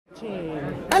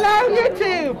13. Hello,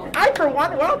 YouTube! I, for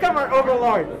one, welcome our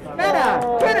overlord, Meta,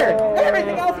 Twitter, and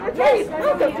everything else in between.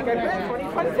 Welcome to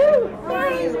CanFURence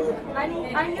 2022.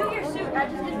 I knew your suit, I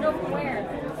just didn't know from where.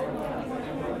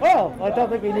 Well, I don't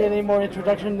think we need any more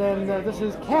introduction than this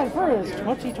is CanFURence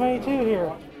 2022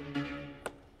 here.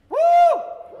 Woo!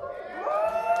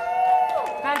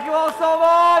 Thank you all so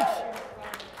much!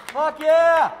 Fuck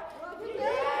yeah!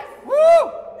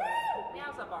 Woo!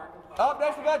 Now's a bark. Up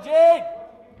next we got Jade!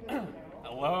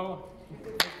 Hello.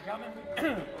 Thanks for coming.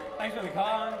 Thanks for the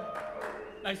con.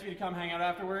 Nice of you to come hang out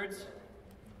afterwards.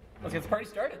 Let's get this party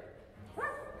started.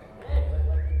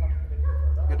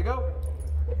 Good to go.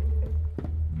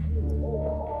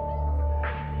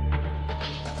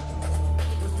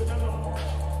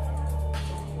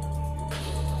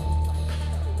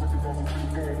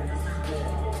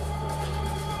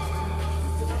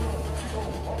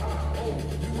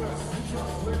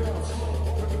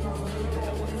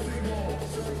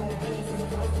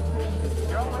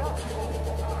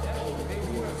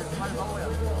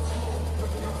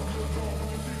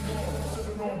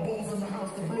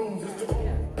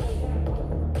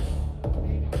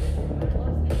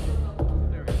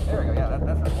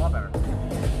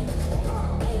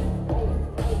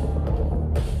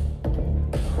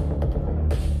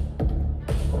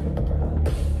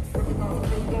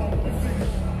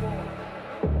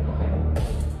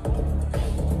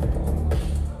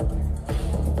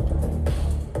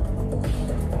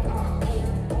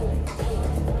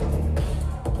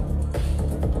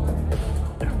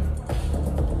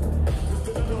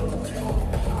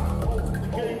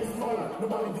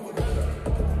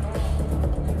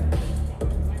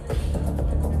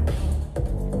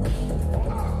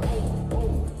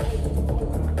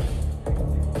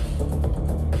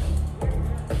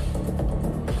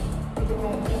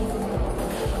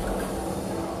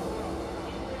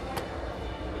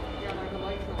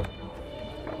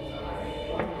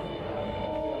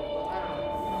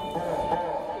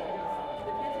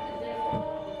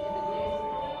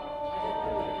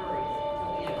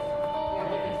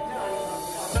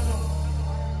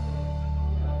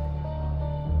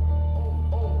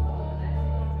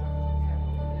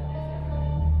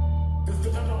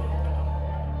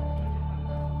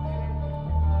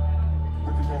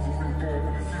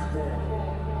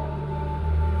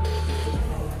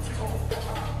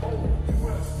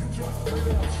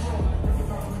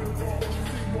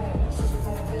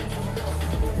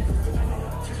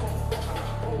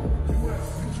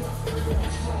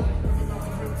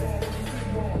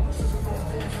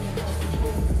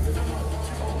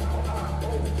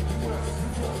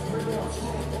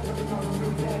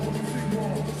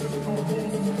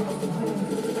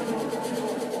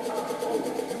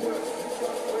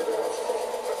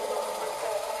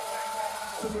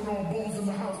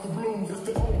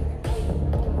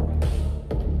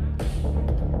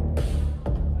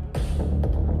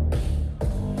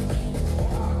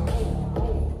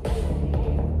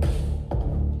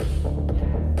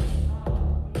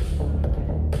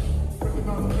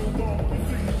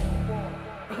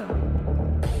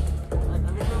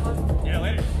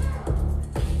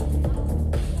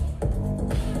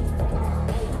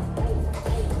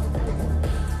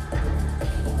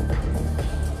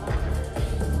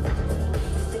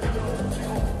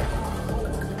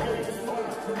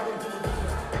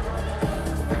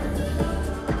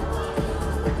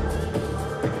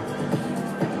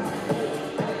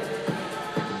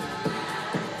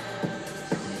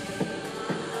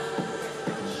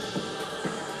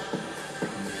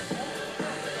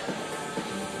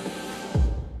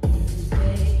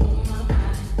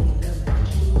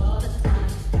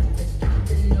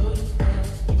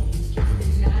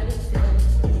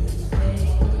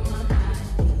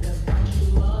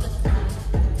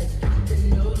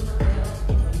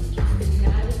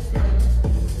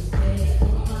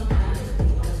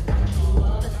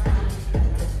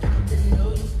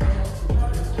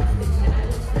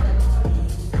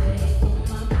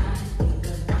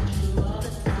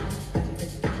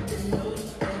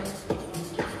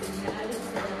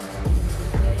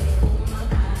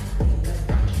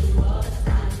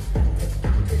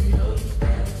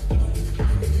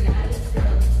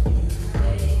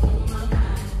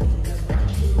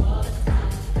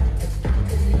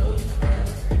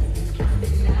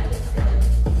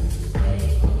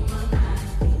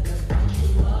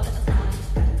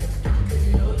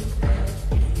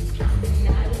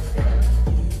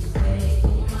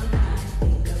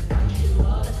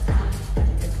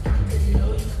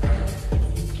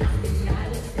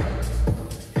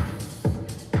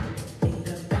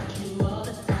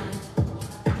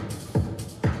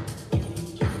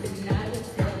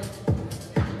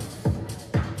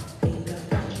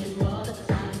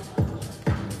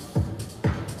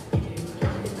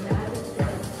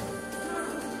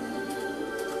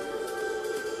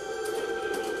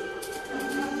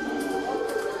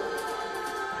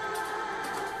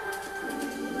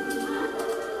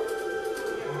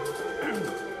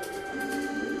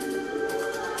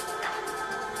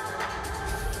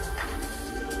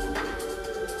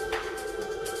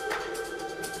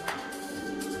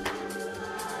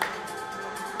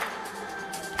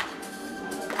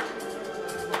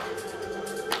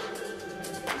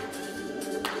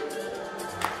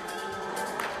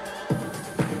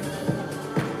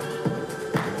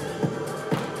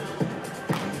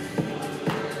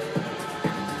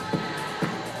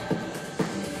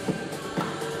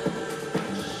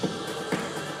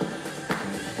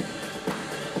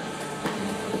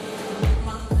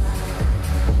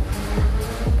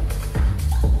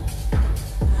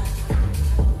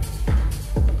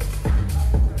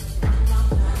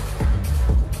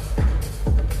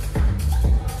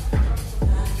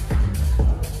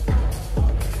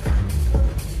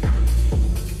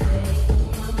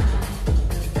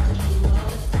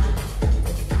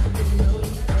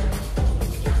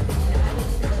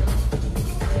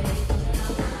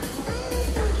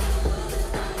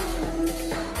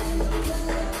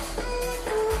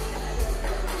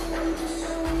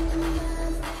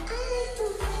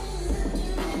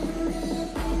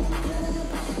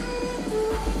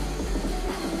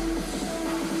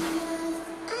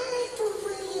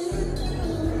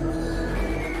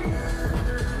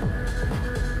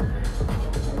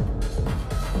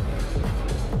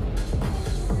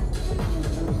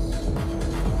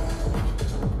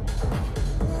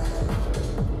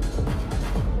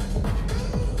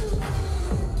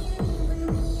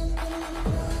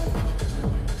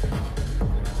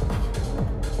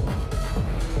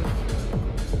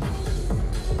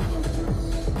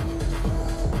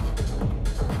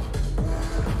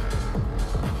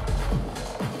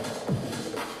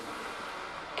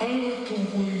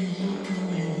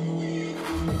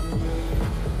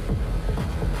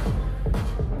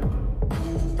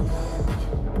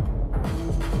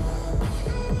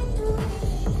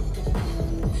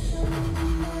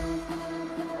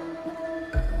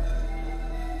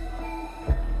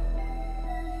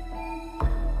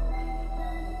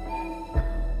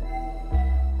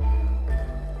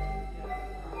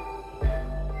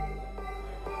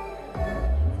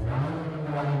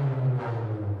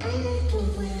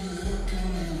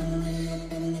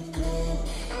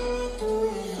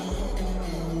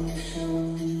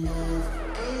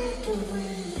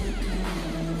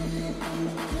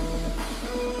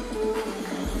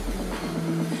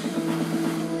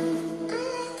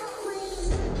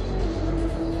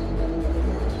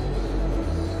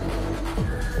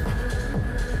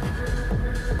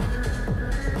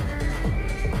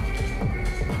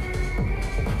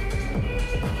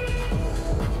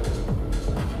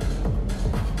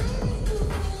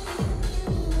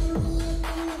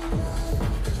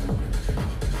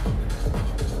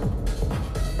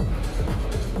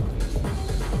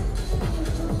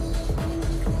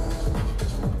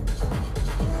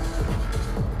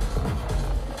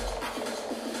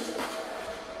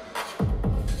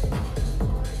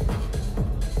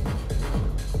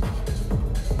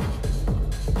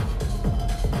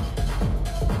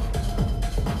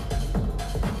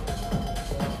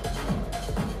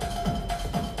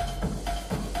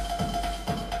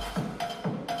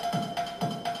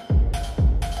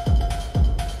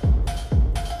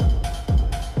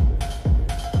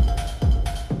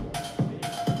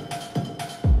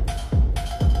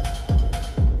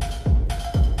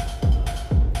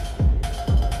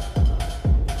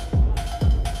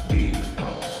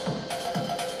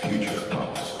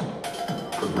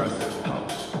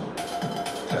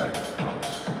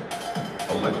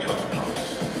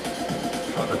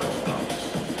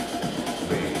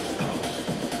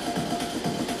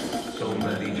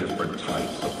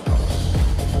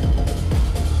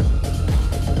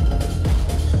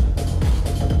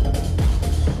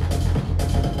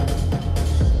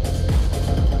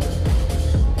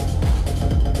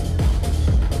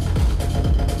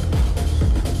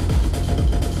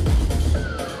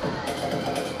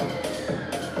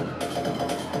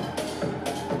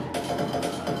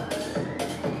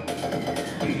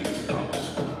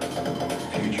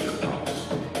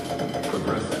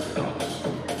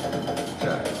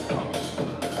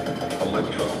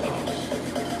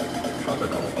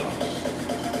 tropical house,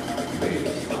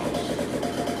 native house.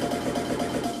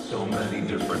 So many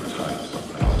different types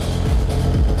of house.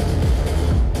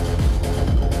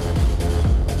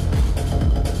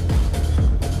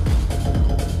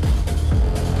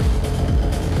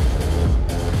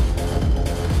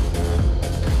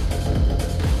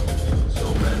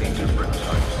 So many different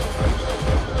types of house.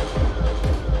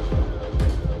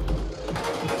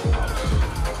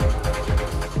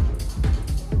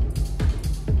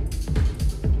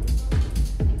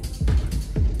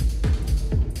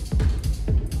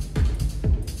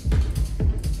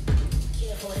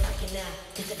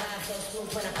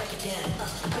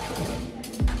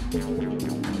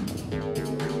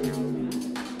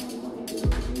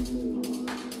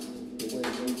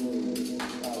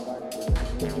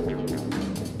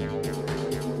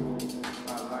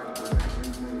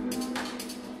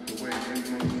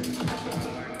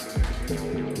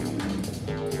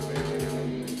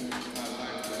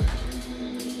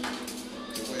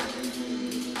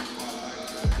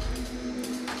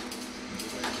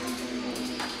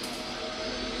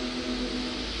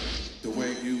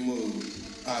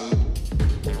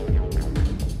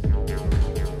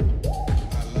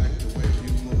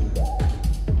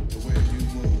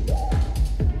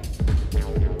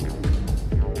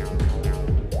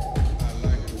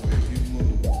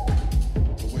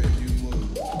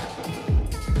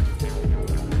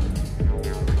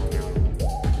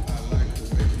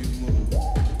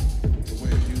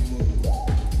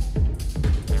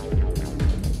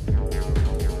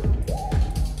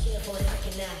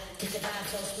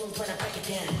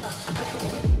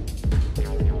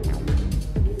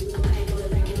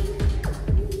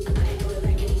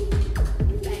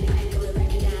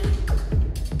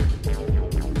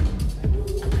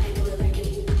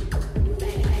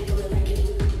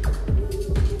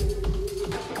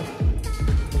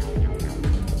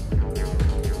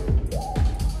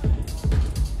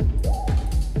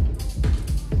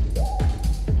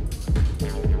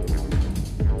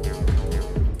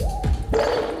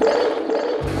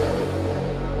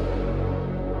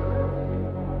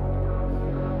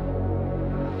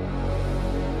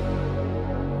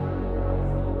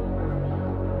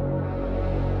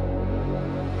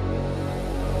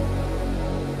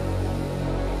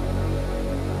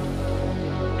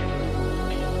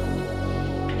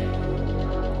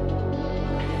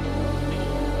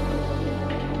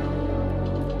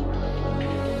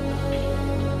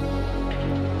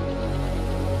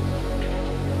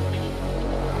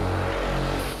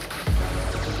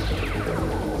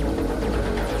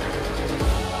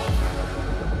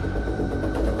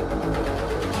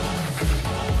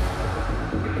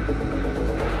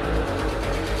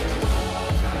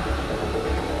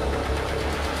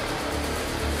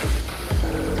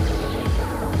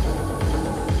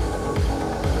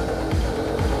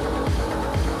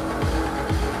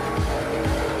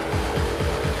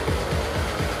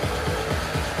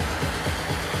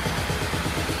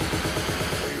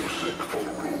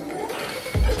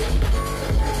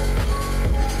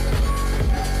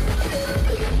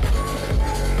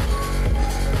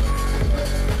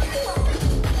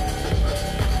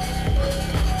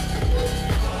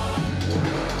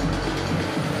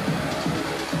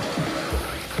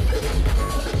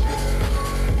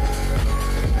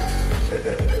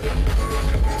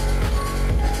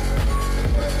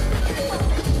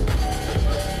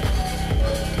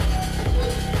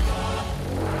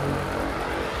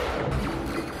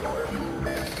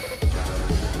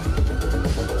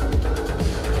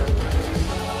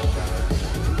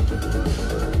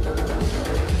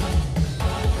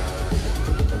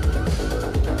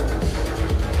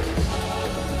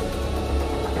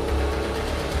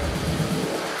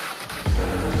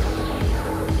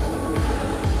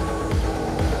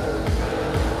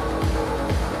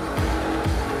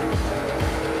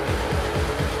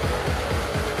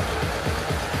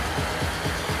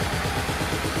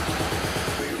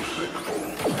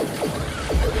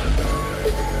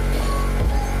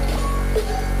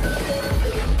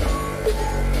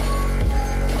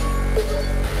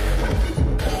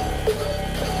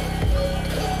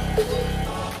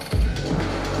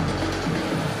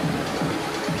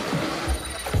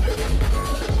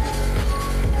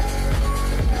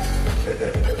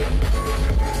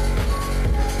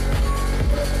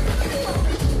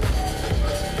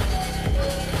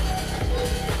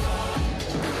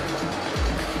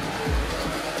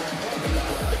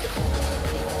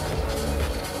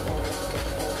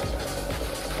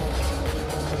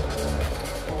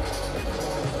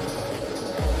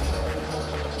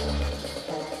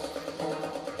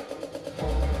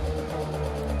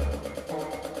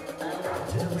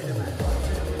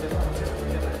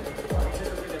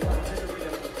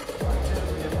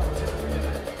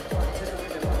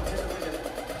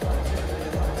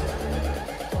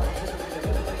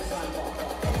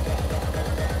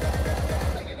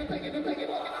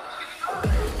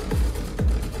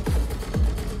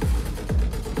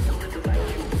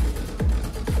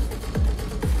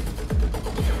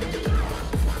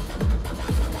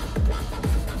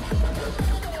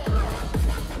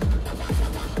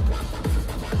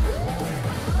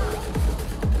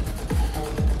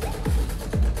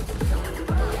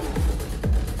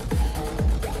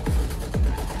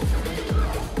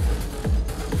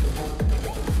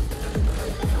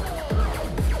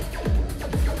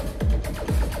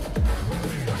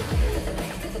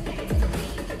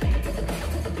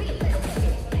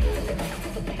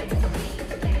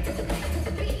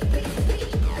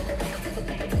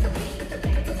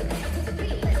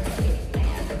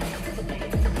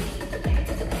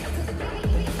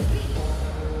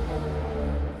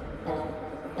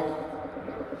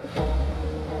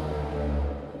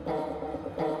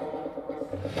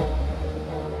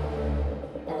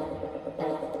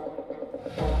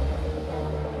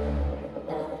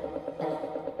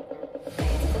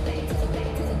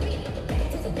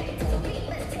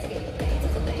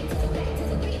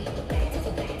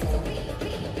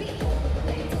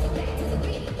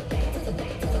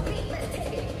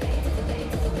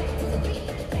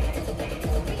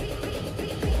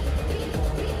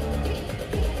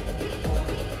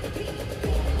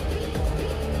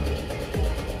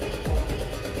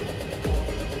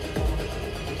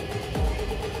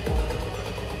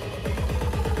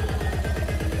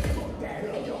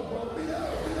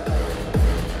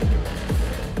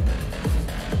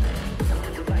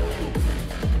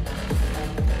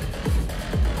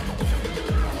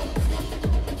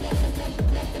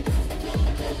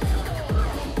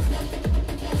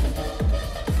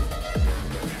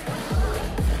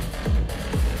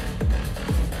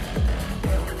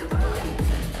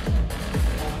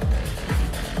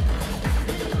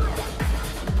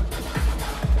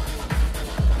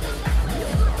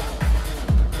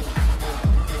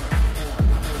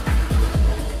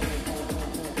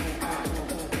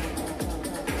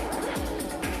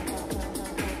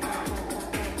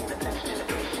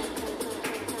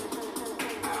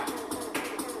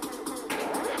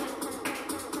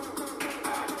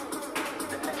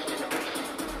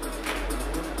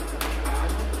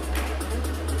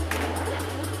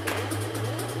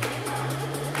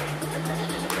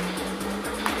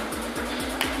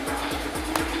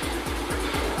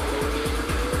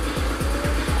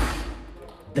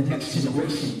 The next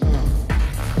generation.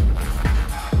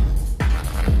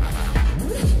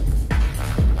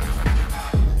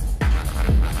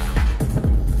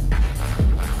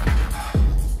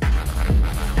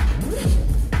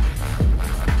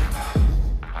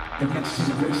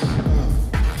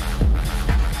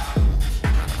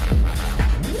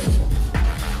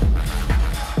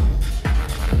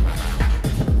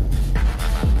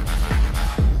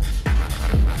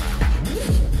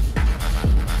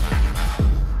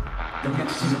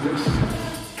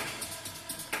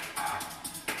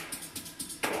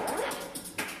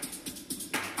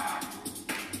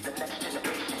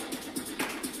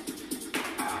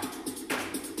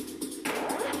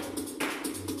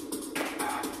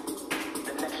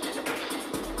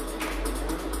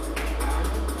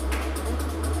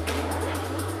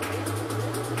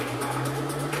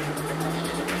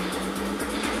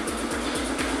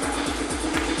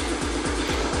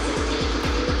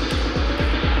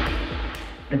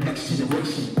 The next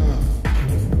generation.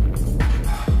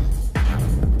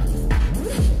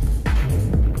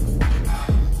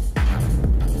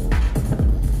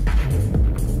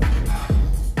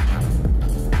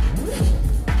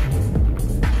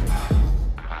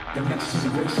 The next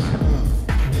generation.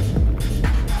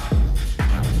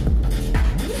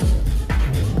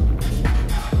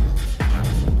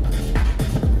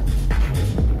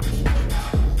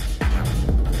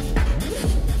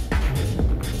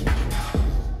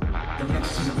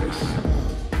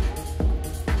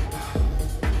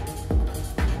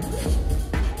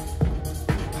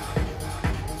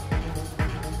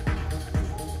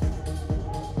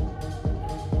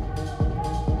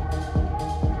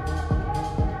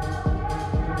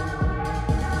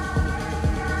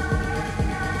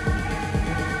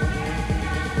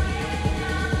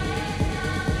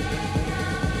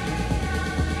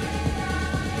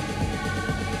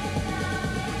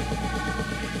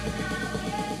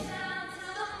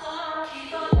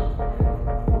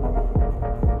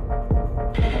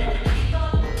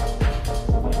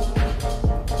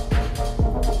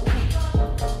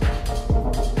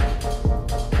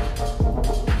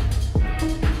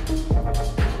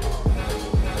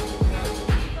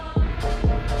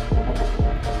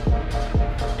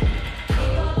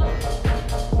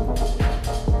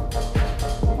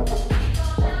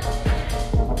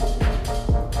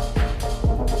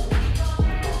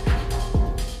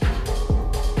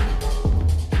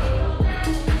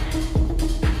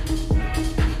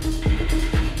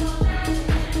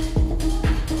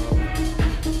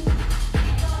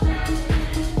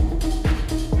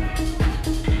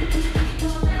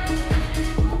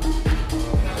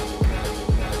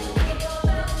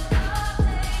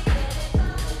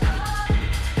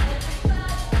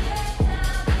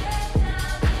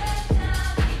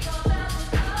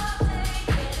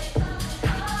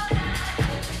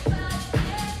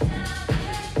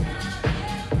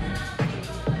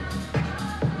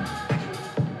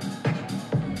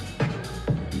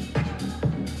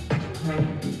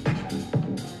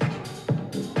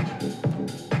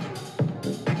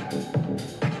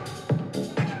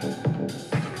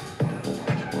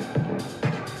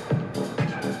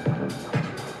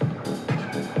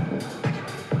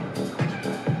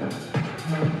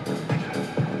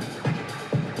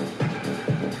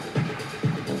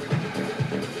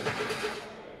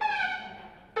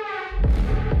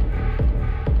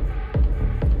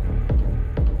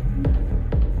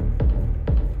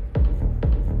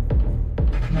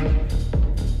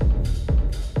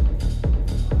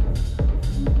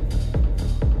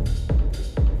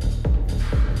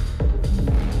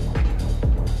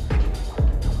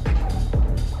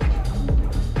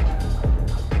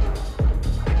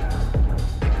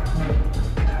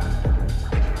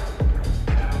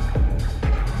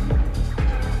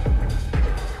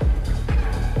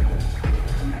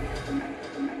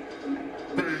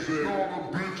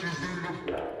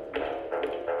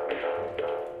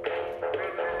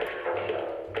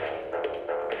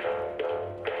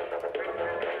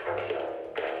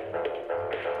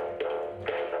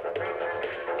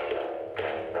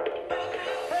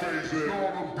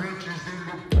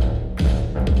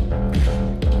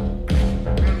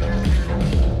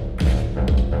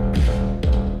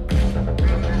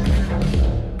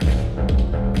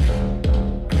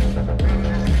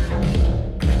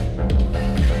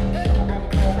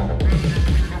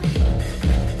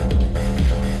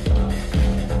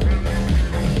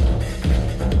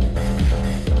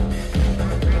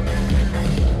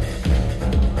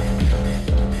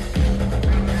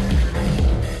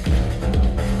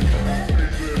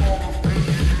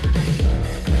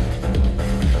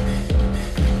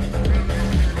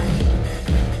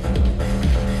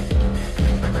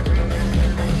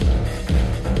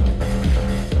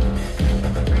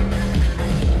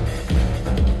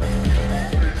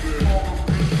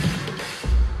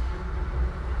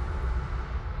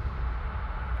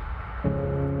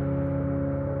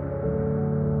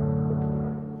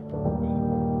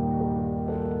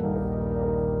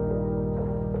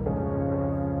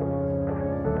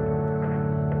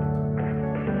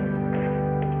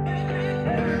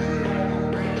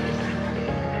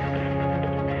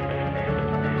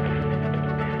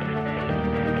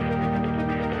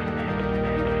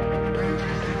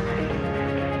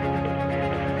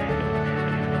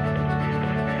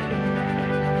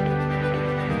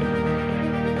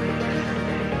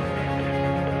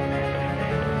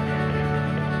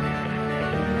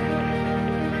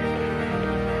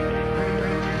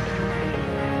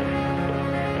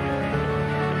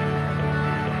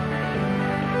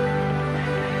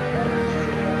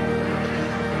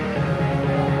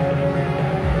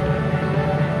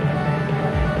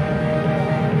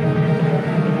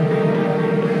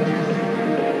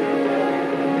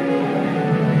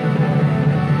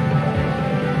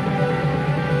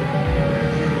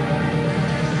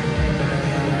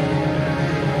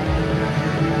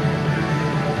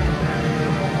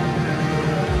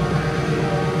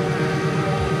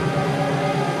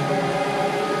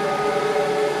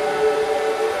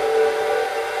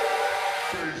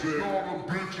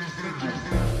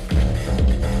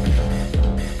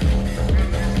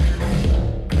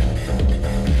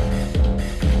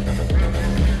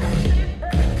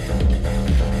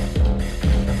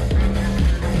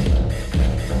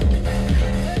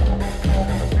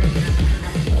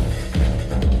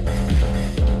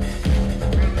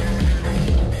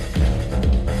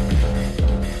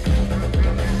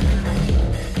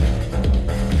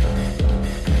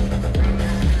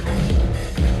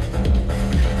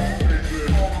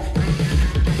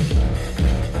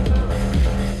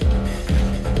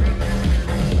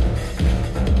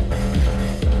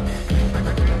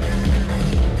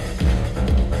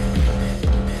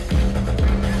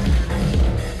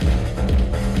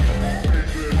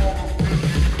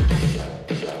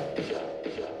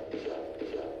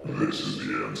 This is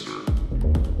the answer.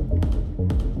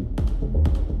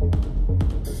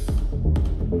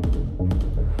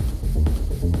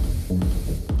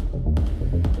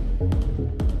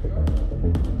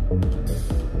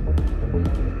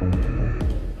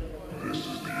 This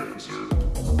is the answer.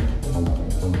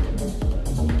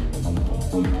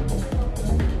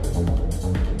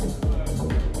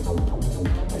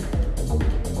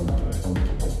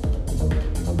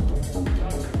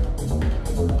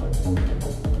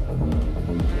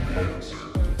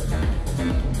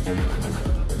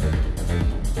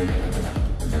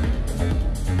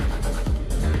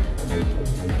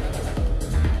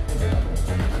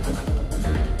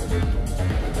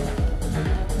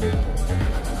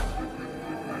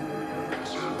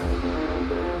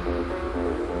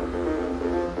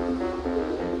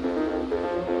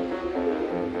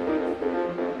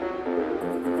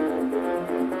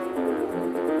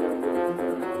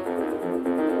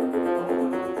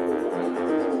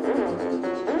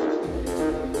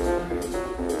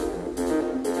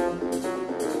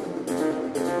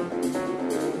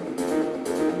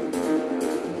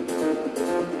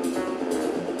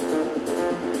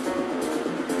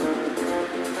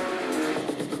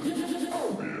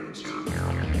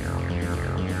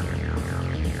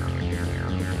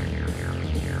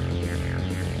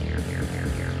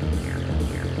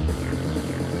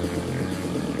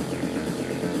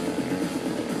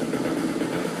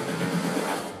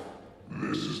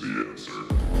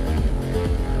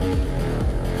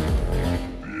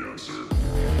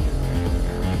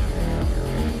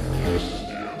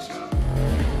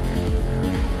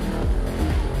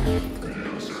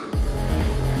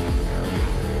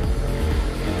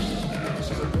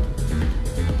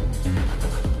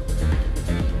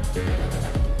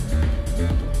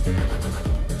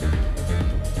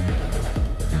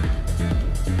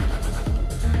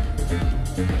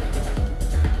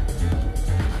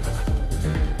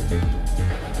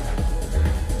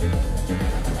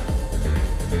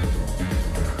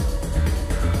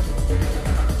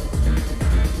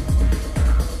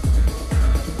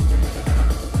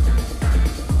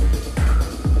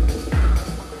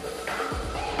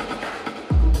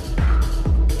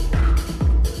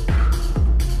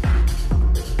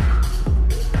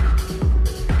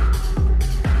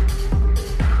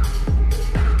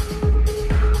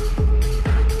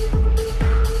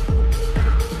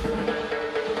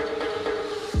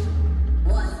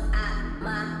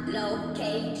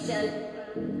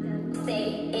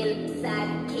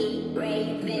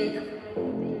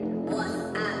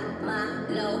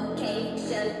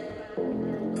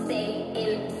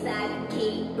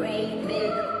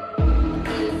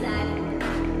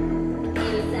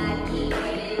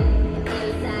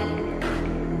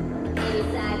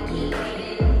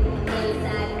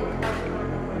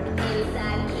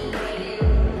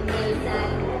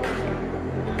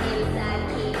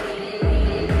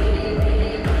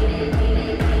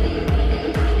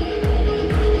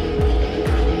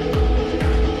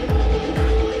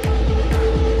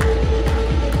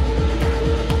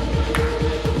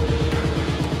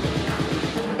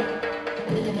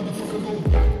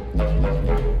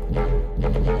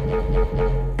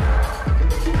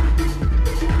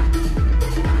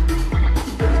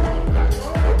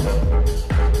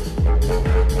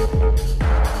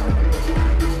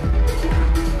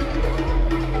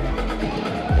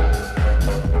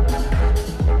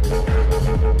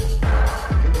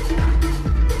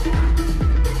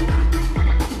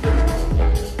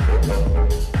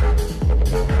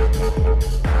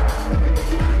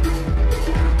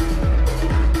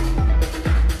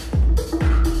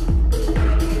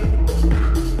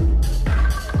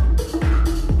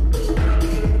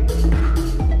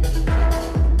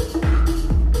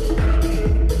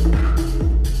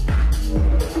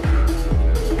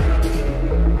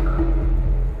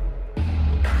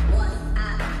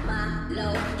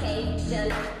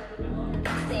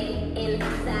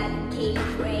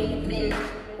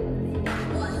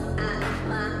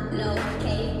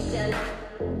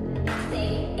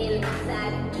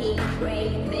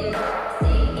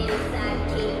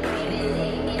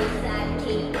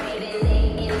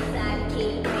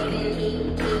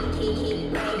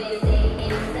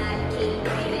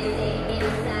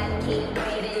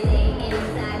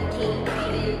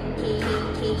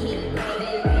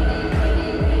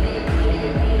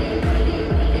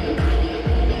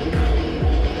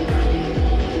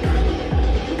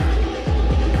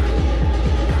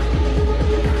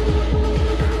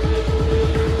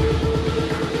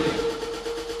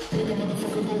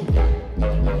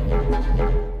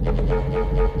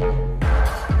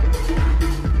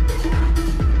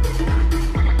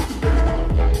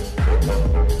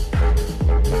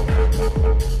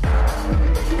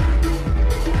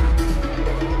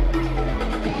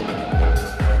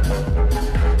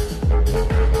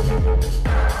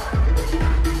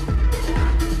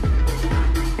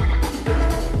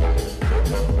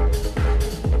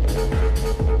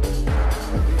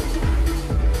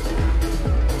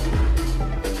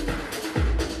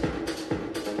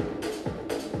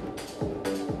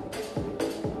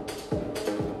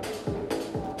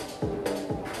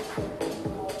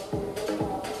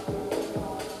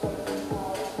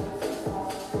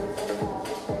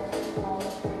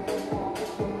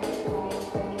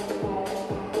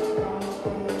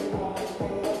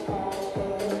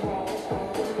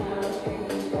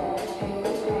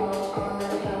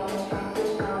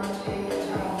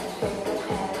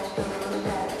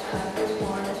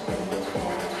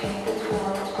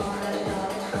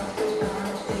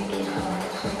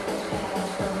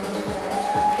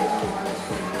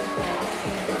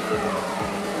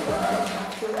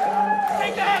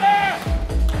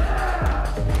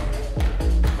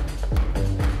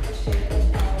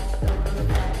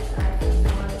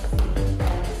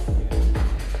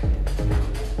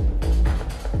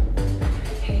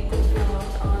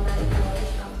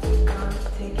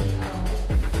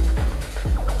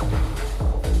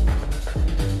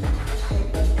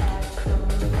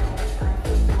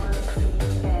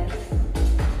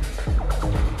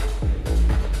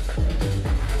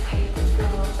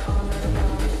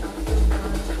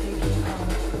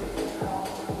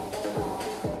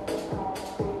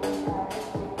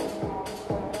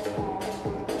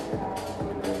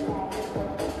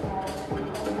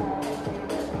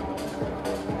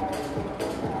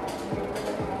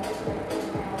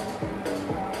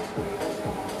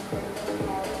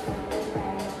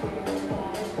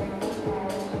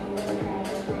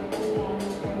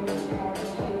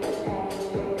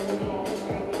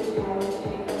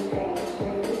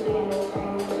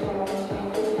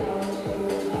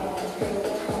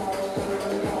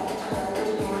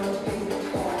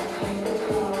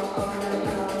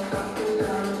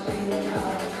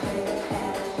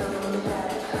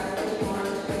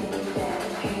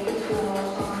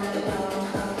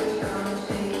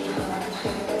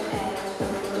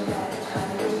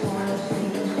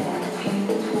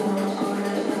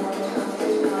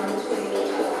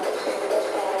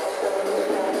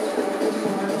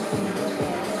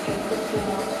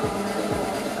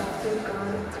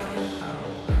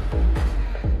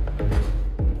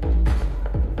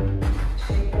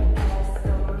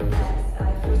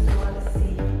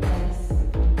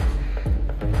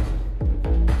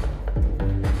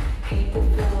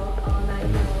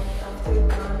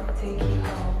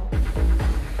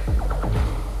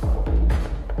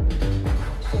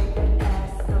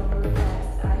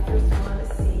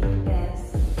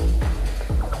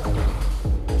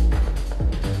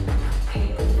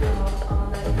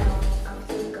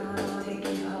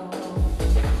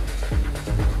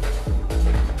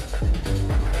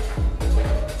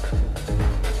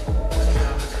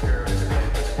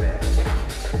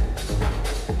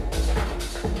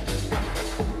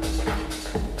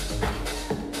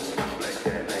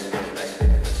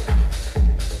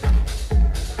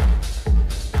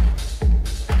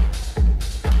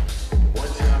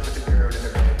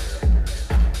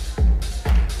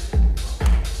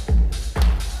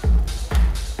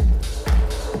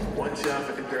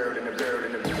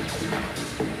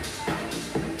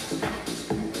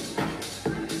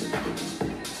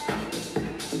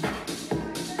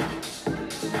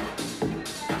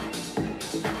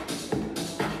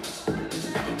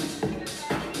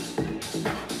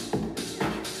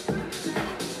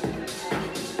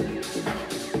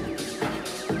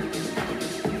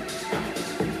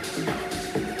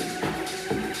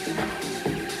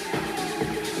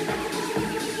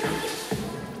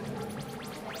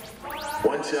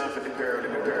 time for the girl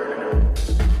in the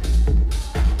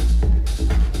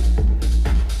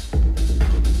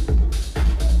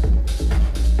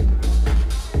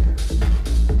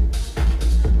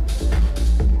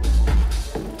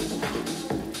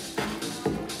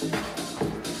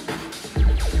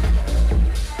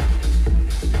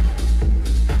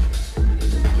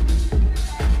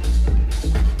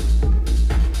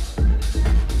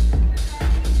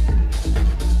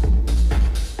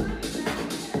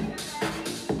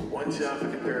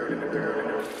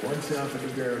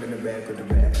girl in the back of the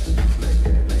back. Like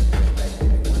that, like that, like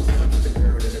that. One time for the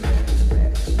girl in the back of the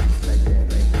back. Like that,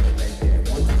 like that, like that.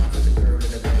 One time for the girl in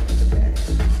the back of the back.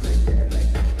 Like that, like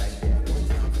that, like that. One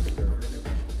time for the girl in the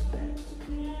back of the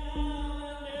back.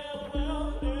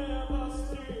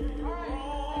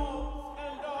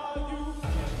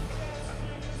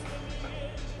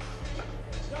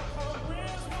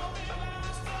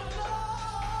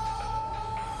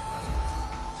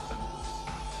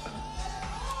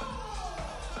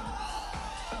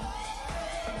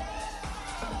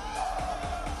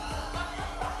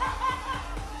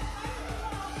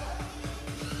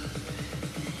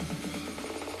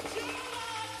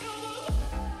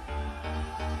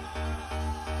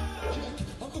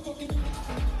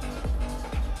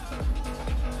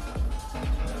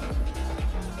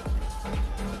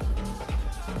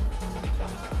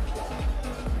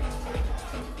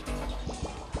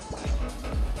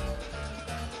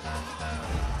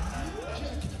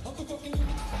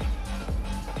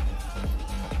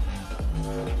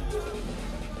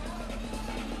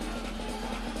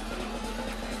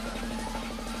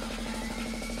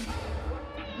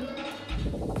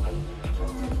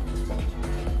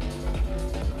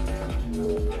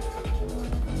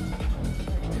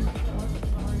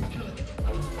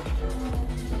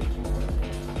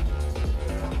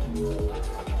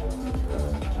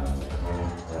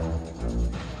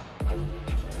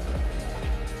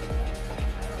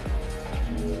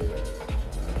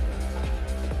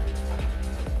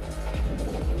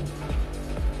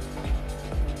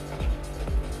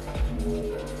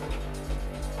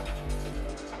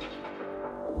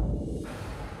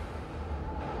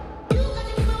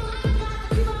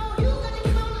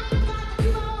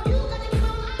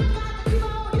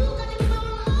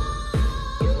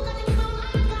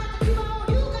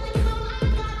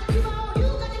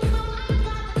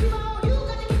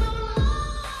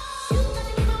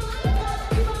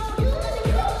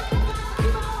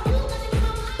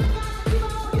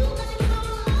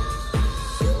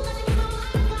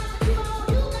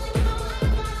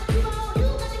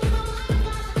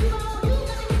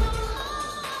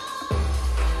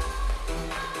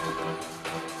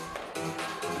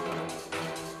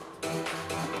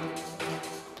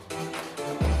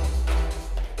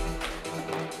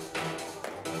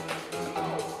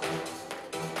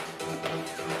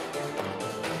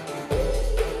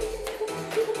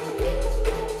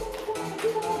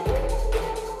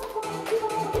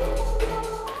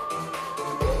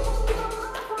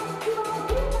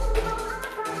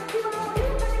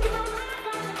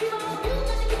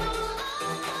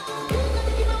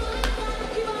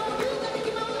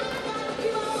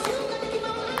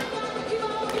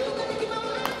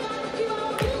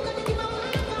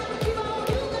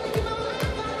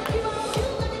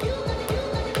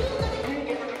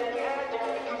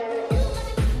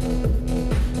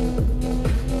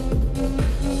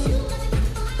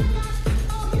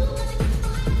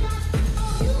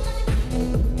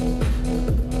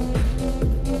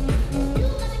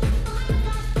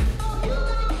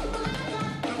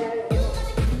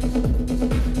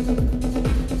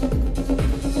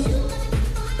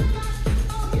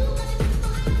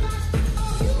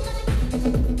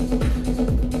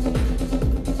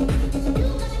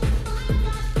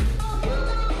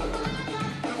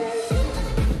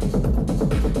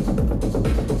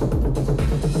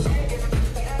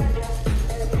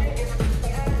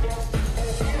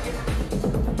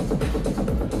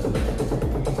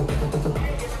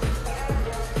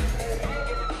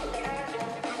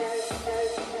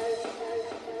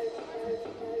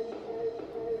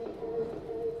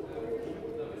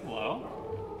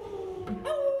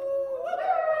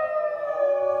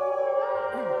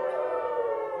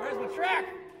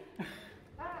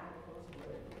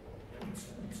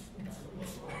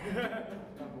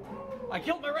 I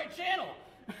killed my right channel.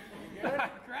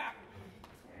 Crap.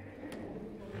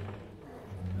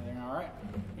 Everything all right?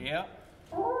 Yep.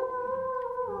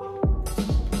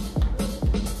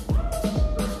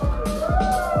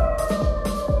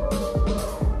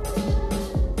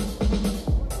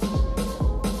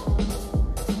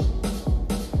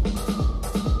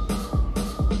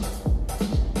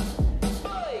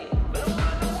 Boy, but I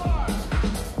wanna know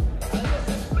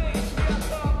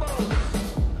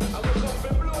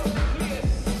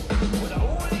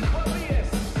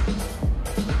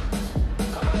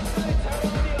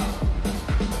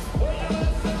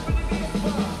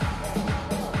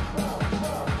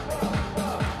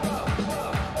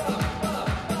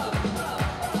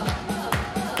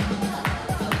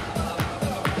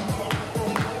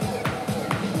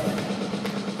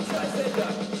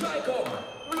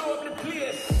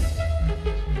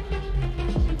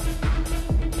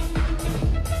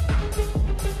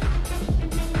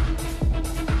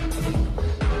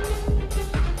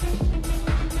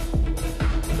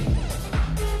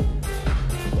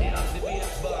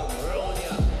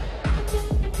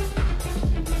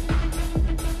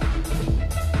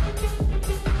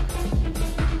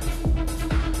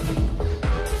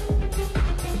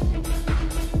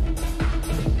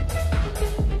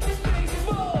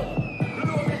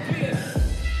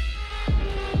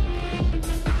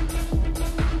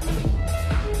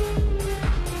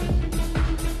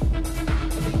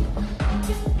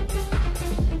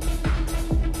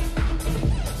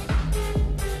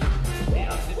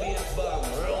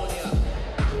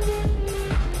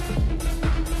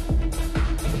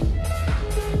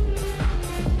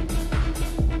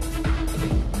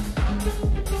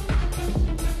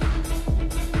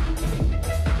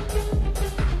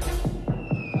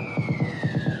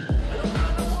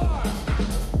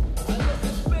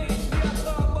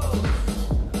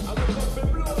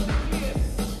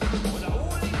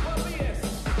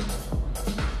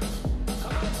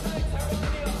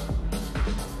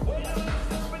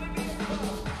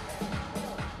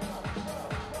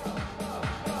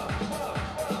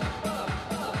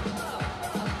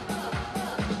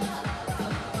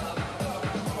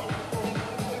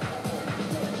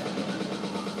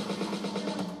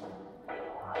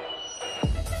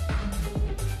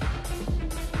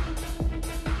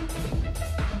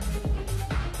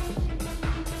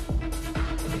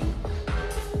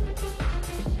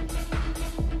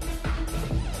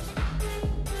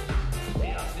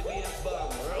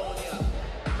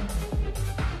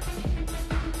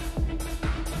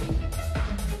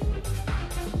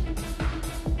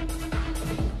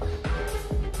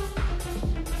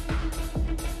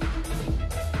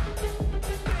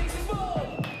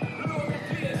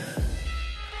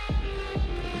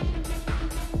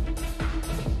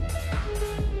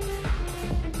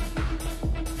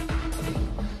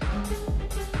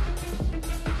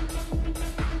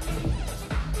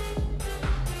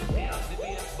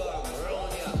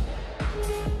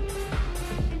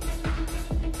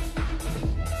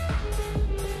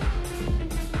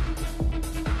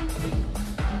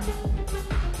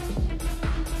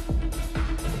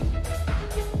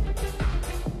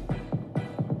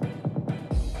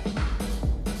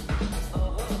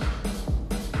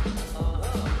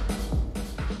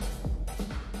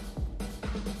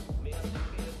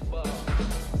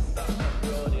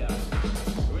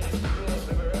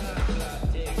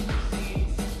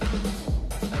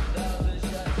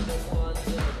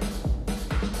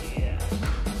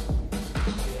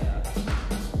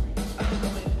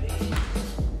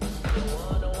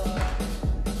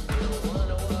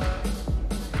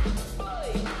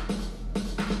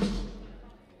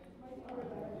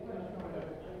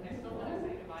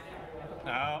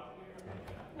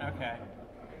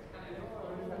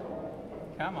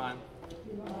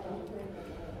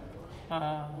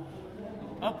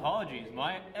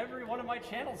Every one of my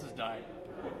channels has died.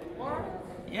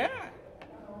 Yeah.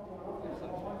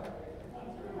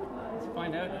 Let's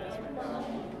find out.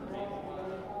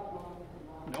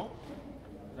 Nope.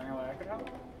 Is there any way I could help?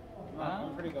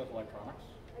 I'm pretty good with electronics.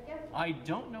 I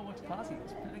don't know what's causing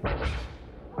this. We got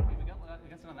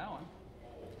some on that one.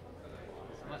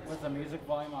 Was the music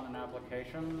volume on an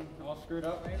application all screwed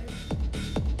up, maybe?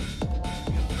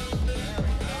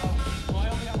 Well, I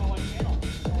only have one channel.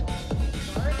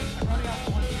 Sorry? I'm running off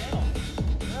one channel.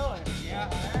 Really? Yeah.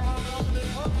 Can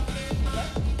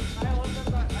I look at your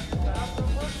setup real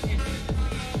quick? It should just be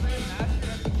frame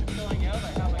master. Everything should be filling out. I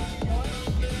have my key going.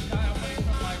 It's just dial away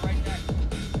from my right deck.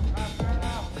 Fair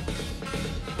enough.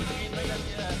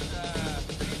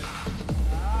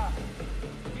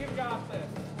 You've got this.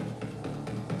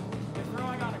 You're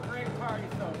throwing on a great party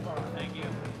so far. Thank you.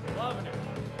 Loving it.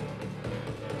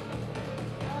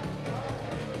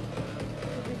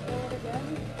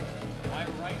 My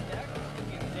right deck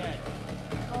is dead.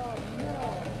 Oh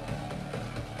no.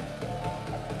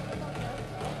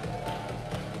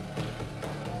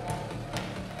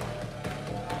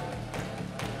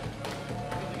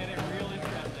 This is getting real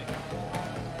interesting.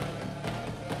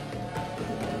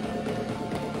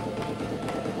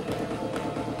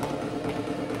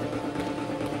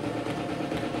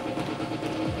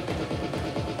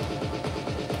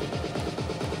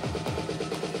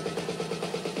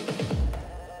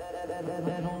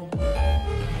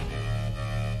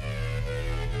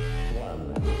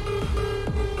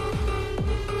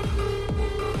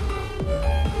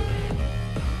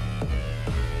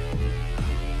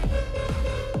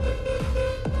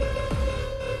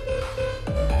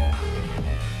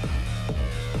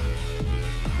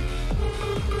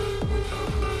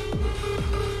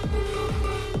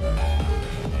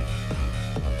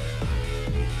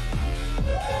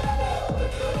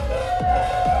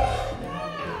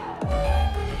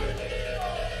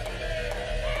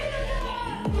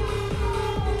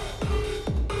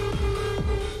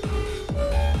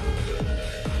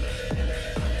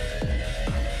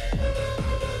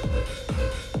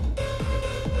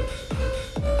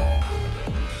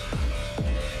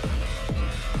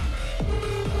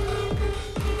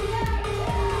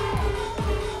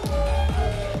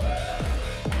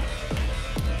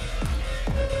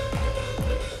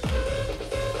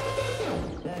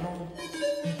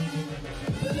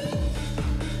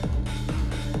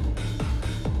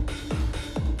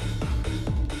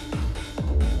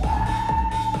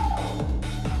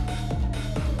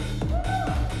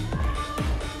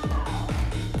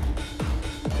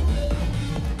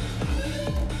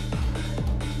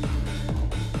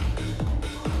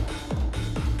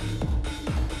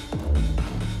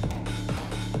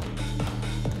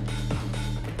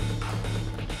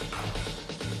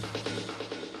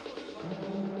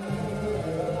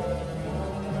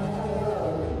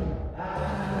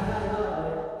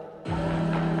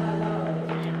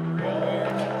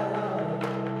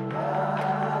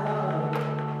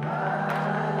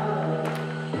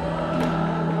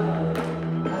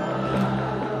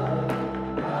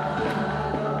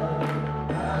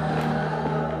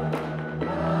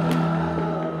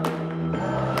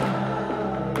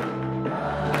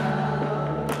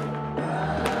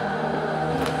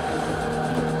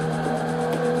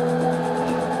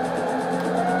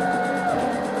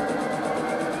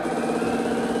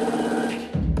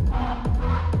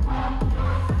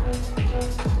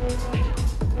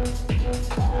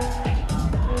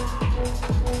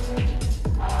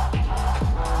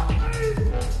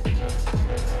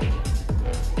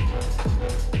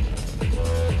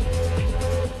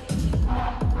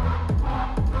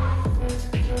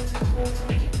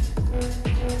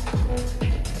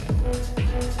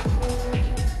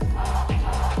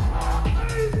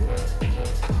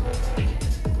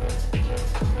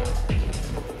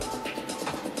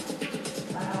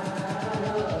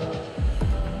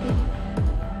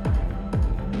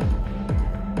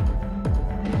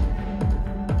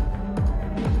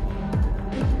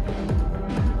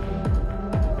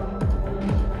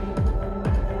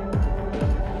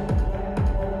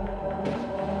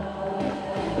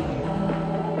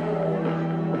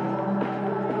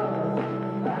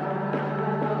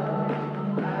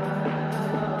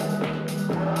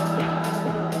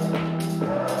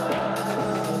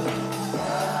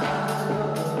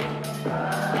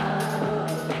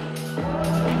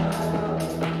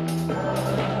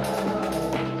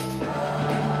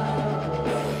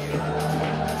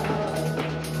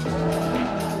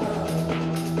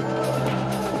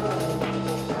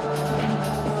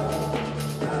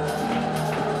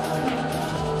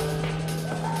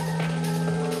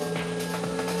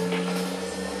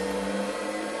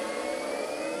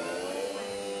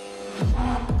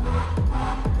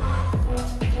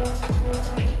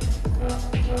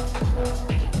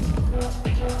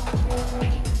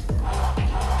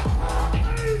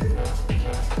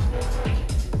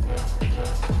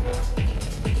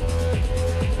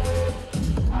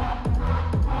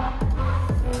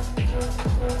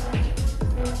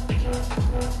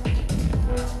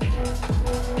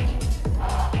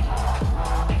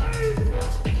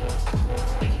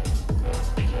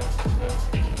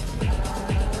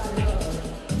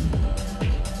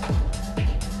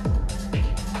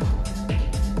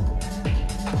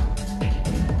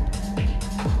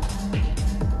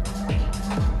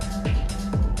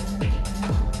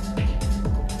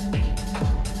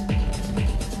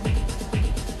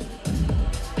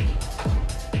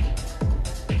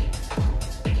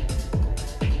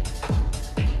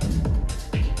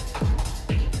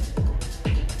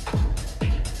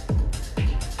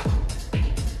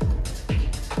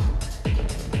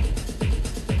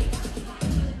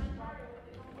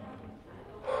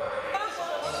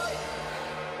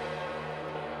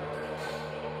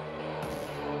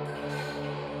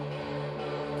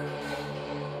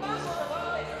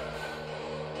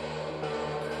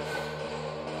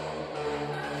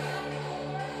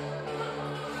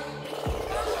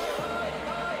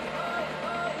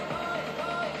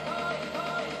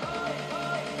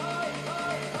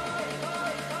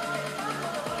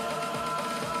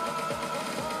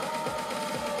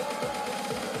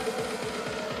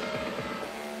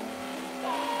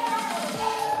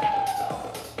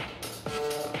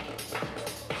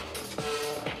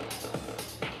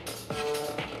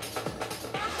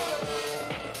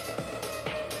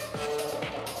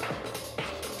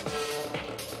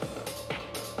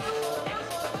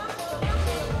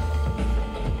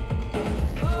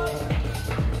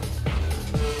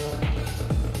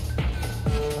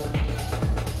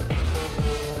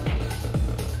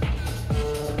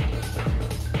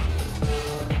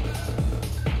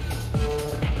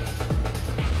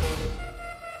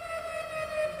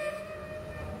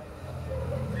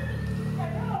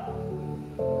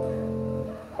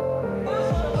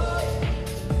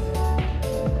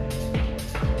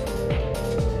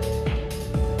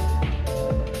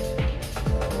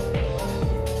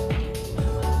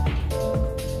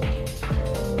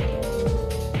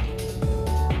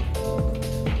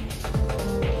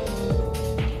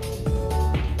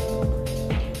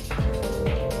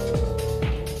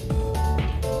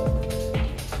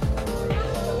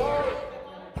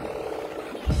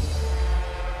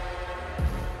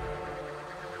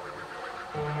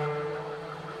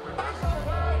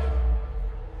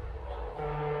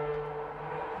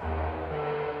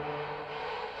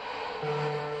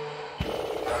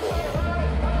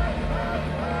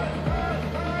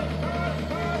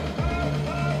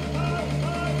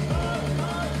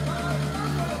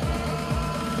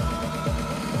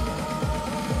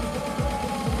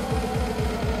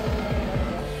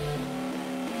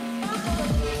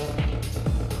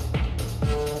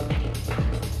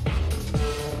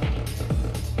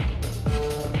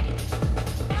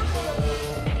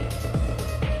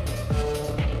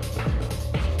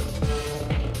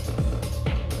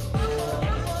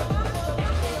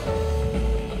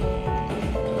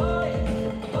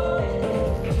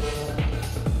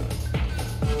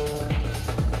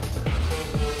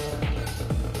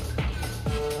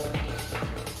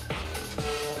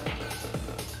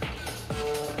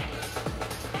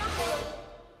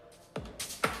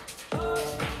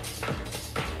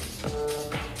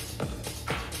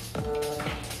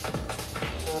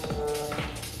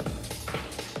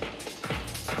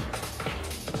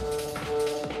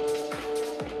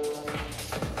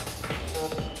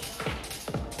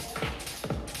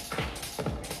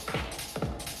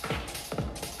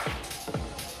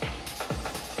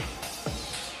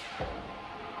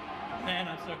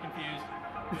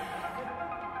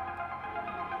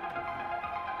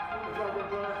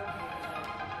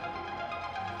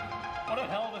 What a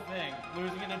hell of a thing,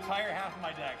 losing an entire half of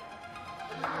my deck.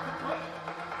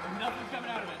 Nothing's coming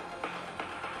out of it.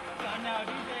 So I'm now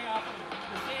DJing off of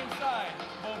the same side,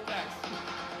 both decks.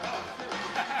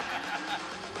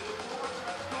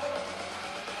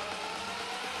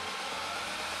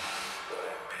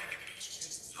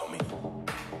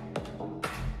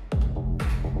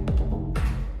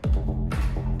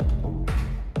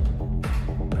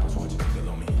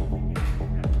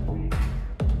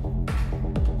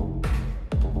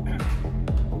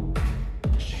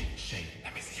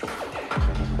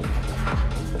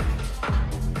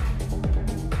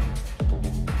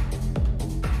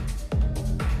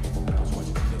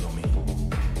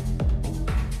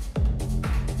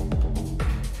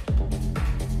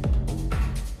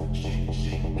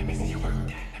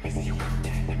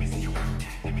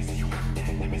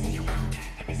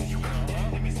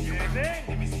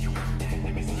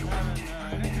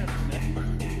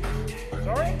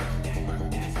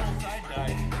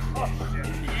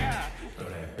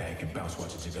 Bounce,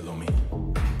 watch it jiggle on me.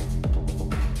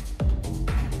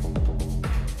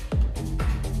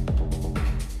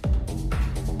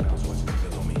 Bounce, watch it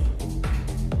jiggle on me.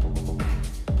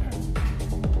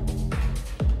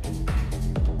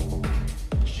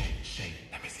 Shake, shake,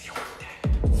 let me see you work that.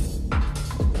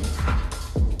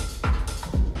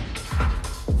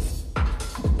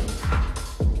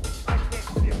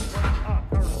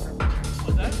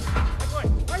 What's that? I'm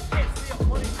like, I can't see a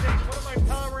bloody thing. What am I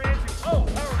power into? Oh,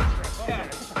 power strip. Okay.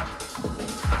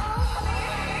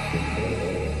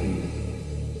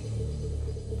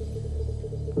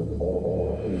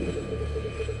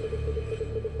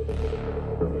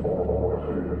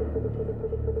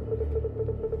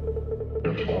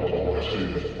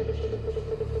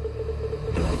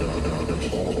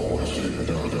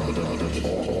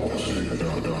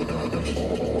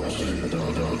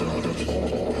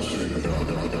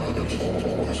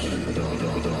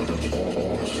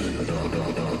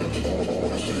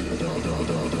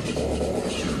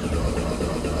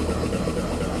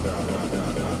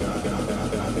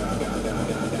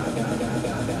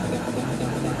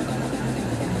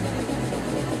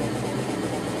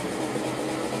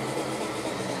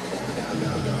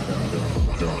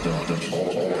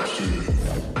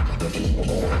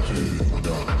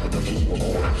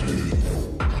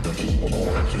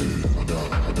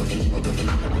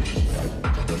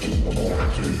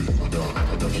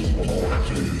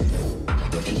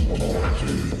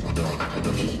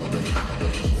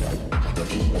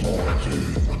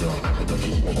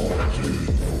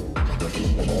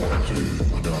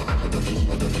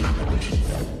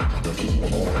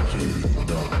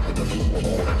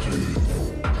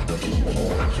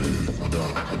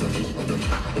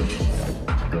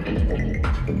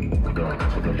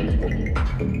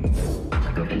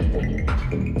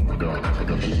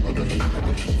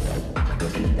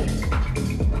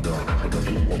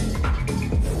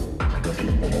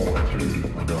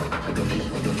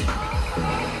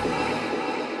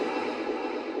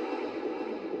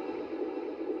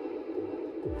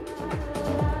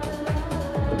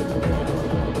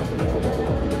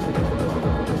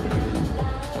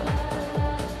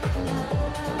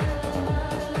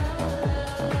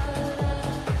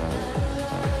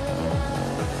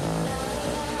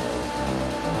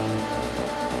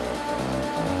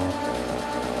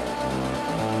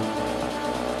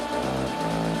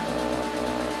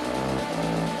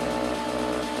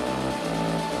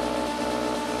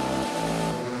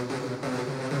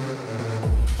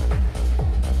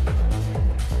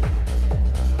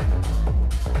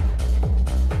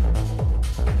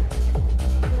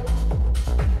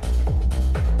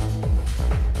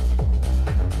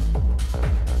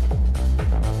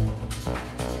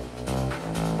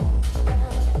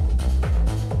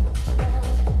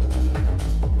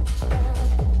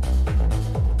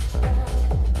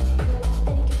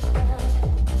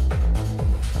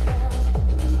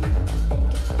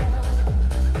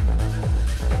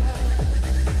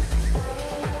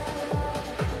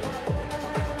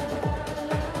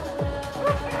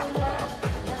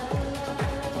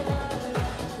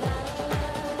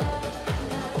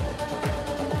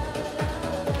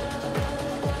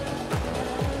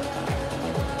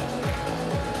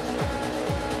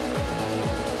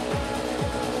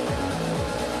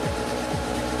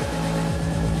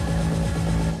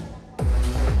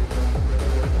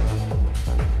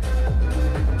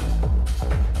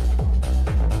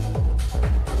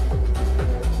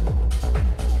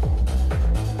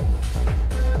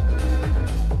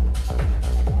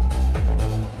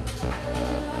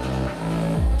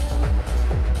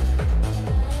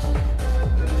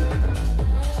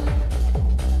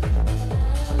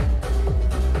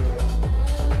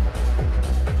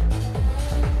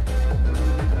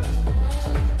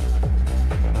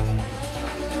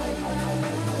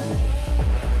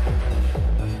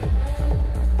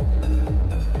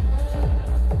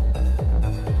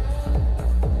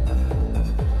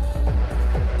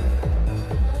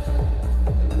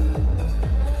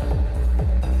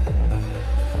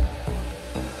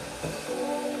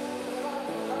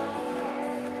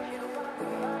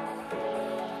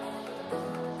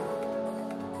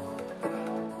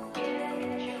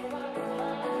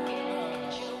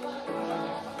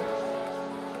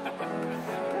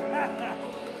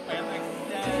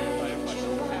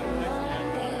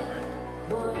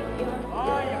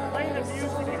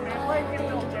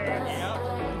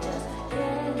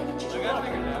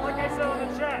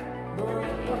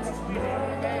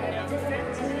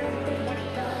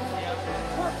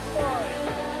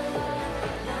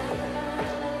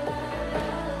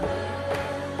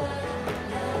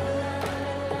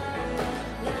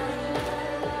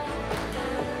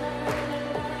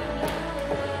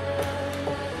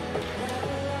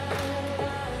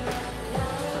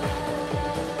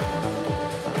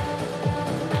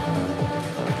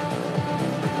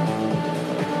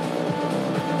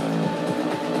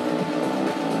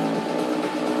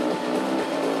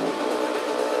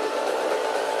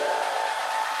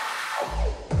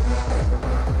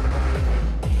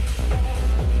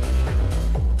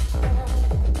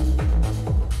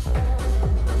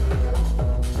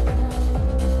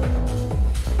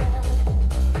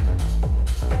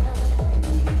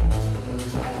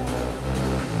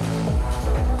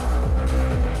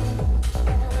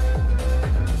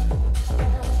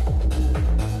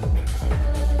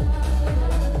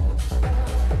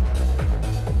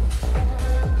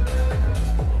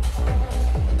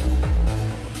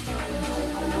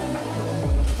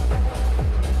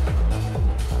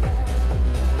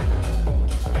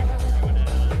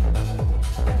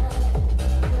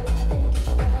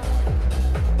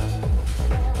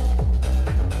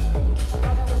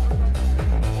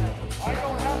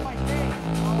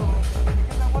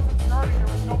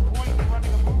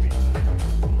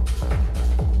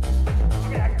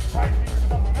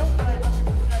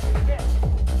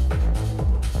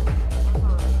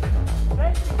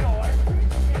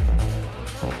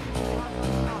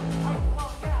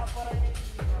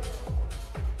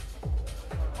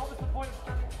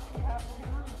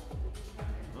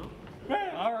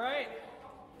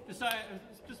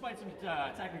 despite some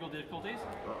technical difficulties.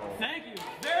 Thank you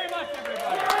very much,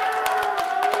 everybody.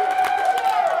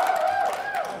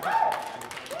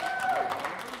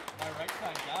 My right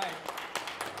side died.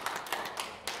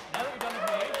 Now that you're done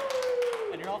with me,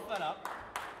 and you're all fed up,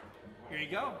 here you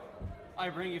go. I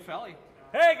bring you Felly.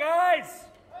 Hey guys!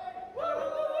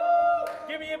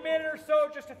 Give me a minute or so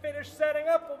just to finish setting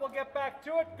up and we'll get back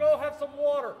to it. Go have some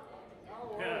water.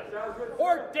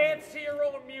 Or dance to your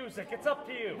own music. It's up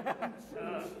to you.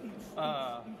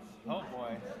 Oh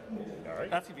boy.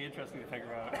 Alright. That's gonna be interesting to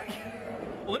figure out.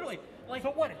 Literally, like, So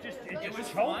what? It was choked,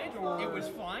 fine. or- It was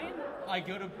fine. I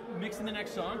go to mix in the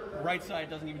next song. Right side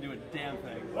doesn't even do a damn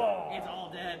thing. Oh. It's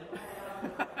all dead.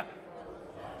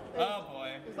 Oh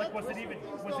boy. Like, was it even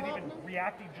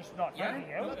reacting, just not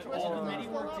getting out? All the MIDI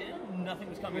worked in. Nothing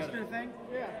was coming out of Twister it. thing?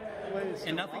 Yeah. What is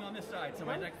And nothing on this side. So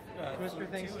my next Twister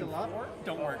thing two still and up? four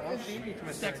don't work. I've seen you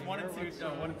twister Next 1 and 2, no,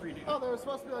 1 and 3 do. Oh, there was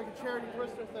supposed to be like a charity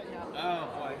twister thing happening. Oh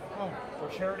boy.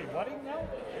 For charity wedding now?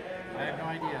 I have no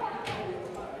idea.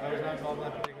 I was not involved in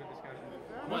that particular discussion.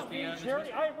 Must be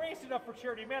Charity? I raised enough for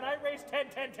charity, man. I raised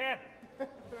 10-10-10.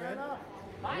 Fair enough.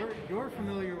 You're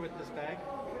familiar with this bag.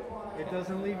 It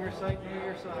doesn't leave your sight nor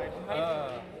your side.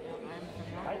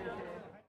 I